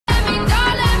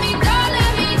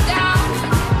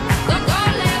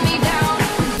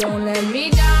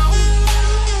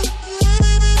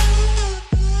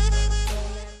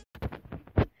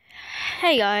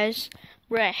Hey guys,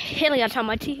 we're Haley out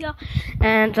my tea here,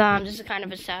 and this is kind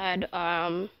of a sad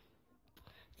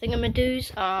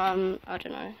thingamadoos. I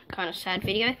don't know, kind of sad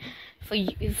video for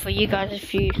you guys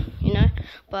if you know.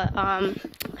 But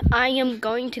I am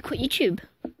going to quit YouTube.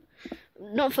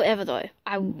 Not forever though.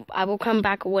 I will come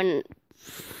back whenever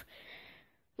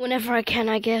I can,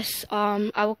 I guess.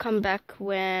 I will come back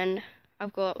when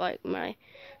I've got like my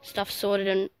stuff sorted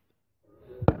and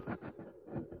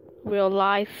real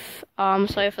life.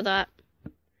 Sorry for that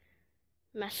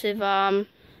massive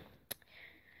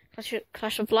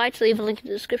Clash of Lights. Leave a link in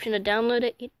the description to download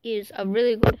it. It is a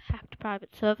really good hacked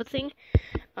private server thing.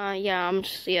 But yeah, I'm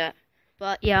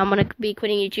gonna be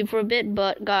quitting YouTube for a bit.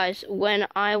 But guys, when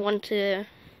I want to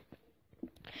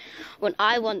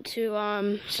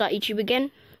start YouTube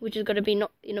again, which is gonna be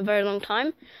not in a very long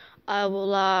time, I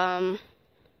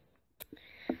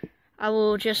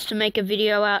will just make a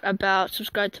video out about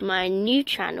subscribe to my new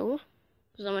channel,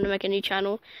 because I'm going to make a new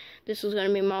channel. This is going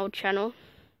to be my old channel.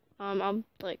 I'll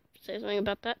like say something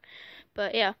about that.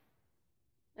 But yeah,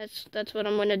 that's what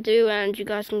I'm going to do, and you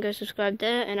guys can go subscribe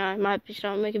there, and I might be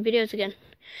starting making videos again.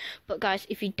 But guys,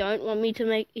 if you want me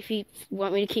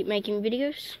to keep making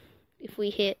videos, if we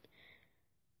hit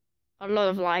a lot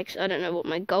of likes, I don't know what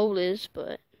my goal is,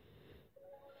 but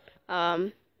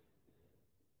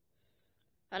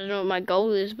I don't know what my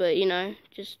goal is, but you know,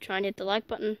 just try and hit the like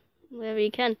button wherever you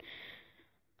can.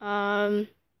 But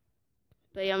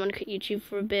yeah, I'm gonna quit YouTube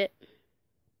for a bit,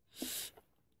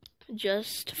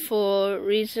 just for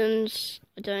reasons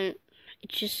it's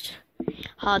just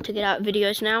hard to get out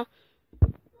videos now.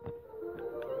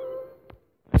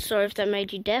 Sorry if that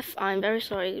made you deaf. I'm very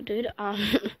sorry, dude.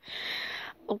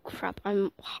 Oh crap,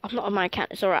 I'm not on my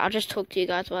account. It's alright. I'll just talk to you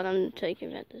guys while I'm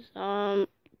talking about this.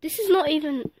 This is not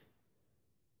even.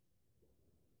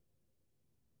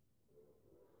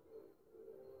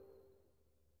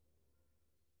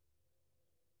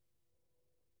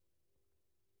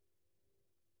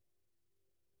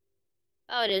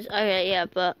 Oh, it is. Okay, yeah,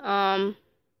 but, so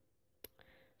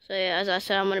yeah, as I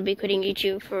said, I'm gonna be quitting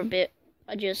YouTube for a bit.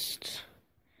 I just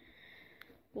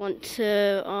want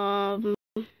to,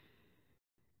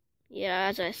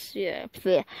 yeah,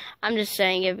 I'm just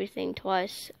saying everything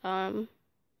twice, but,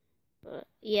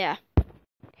 yeah,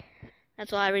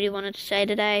 that's all I really wanted to say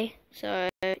today. So,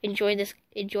 enjoy this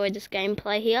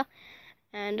gameplay here,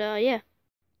 and, yeah,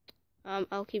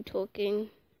 I'll keep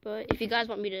talking, but if you guys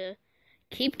want me to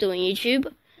keep doing YouTube,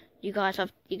 you guys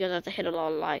have to hit a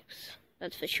lot of likes.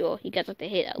 That's for sure. You guys have to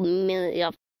hit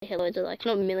loads of likes,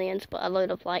 not millions, but a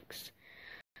load of likes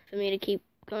for me to keep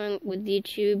going with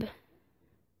YouTube.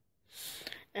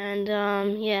 And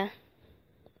yeah.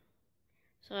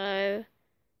 So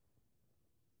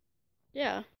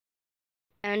yeah.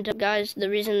 And guys, the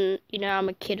reason I'm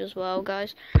a kid as well,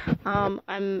 guys.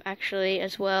 I'm actually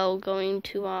as well going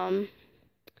to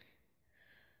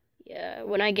yeah,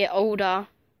 when I get older,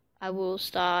 I will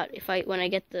start. When I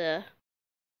get the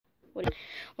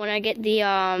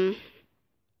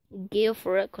gear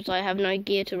for it, because I have no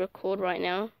gear to record right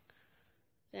now,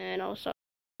 then I'll start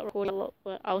recording a lot.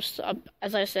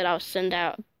 As I said, I'll send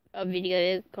out a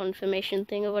video confirmation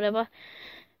thing or whatever,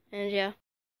 and yeah,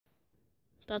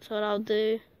 that's what I'll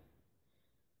do.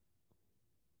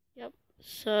 Yep.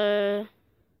 So.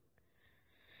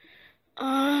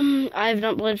 I've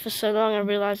not uploaded for so long, I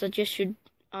realized I just should,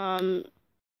 that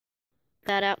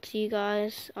out to you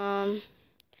guys.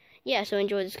 Yeah, so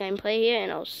enjoy this gameplay here,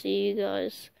 and I'll see you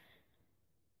guys,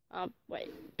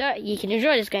 you can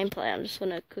enjoy this gameplay. I'm just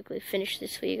gonna quickly finish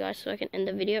this for you guys so I can end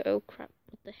the video. Oh crap,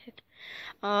 what the heck?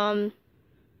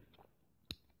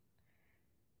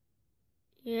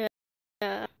 Yeah.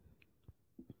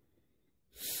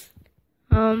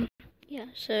 Yeah,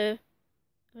 so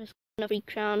I was gonna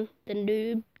recrown the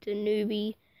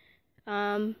newbie,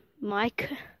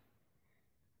 Mike.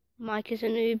 Mike is a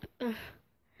noob,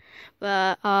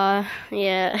 but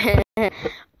yeah.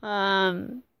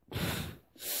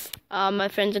 My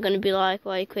friends are gonna be like,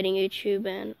 "Why are you quitting YouTube?"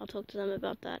 And I'll talk to them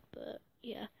about that. But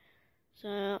yeah,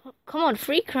 so come on,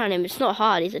 free crown him. It's not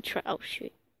hard. He's a oh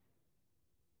shoot!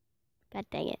 God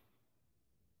dang it!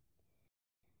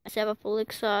 I set up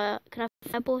Elixir. Can I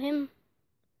fireball him?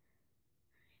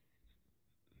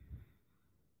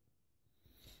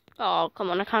 Oh, come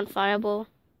on, I can't fireball.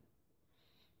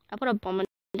 I put a bomb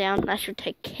down, and I should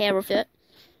take care of it.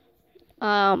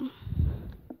 So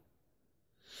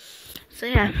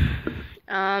yeah.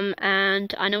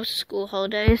 And I know it's school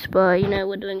holidays, but,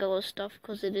 we're doing a lot of stuff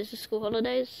because it is the school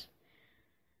holidays.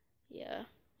 Yeah.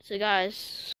 So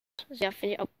guys, see, I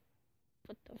finished. Oh,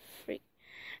 what the freak?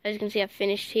 As you can see, I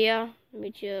finished here. Let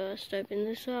me just open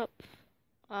this up.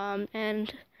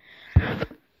 And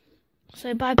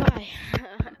so bye-bye.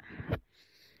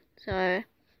 So,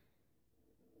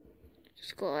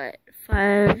 just got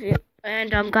 5, yeah. And,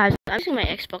 guys, I'm using my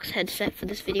Xbox headset for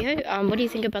this video. What do you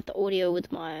think about the audio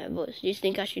with my voice? Do you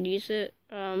think I should use it,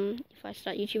 if I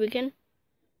start YouTube again?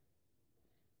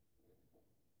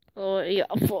 Or, yeah,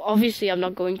 obviously I'm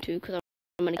not going to, because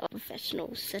I'm gonna get a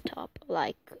professional setup,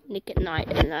 like Nick at Night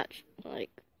and that,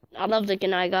 like, I love Nick at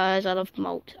Night, guys. I love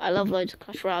Molt. I love loads of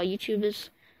Clash Royale YouTubers.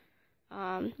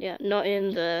 Yeah, not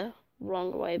in the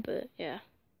wrong way, but, yeah.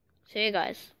 So, yeah,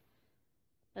 guys,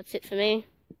 that's it for me,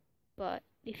 but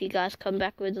if you guys come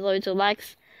back with loads of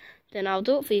likes, then I'll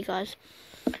do it for you guys.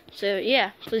 So,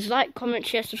 yeah, please like, comment,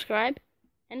 share, subscribe,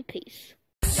 and peace.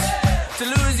 To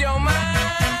lose your mind,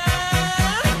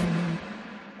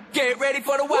 get ready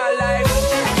for the wildlife.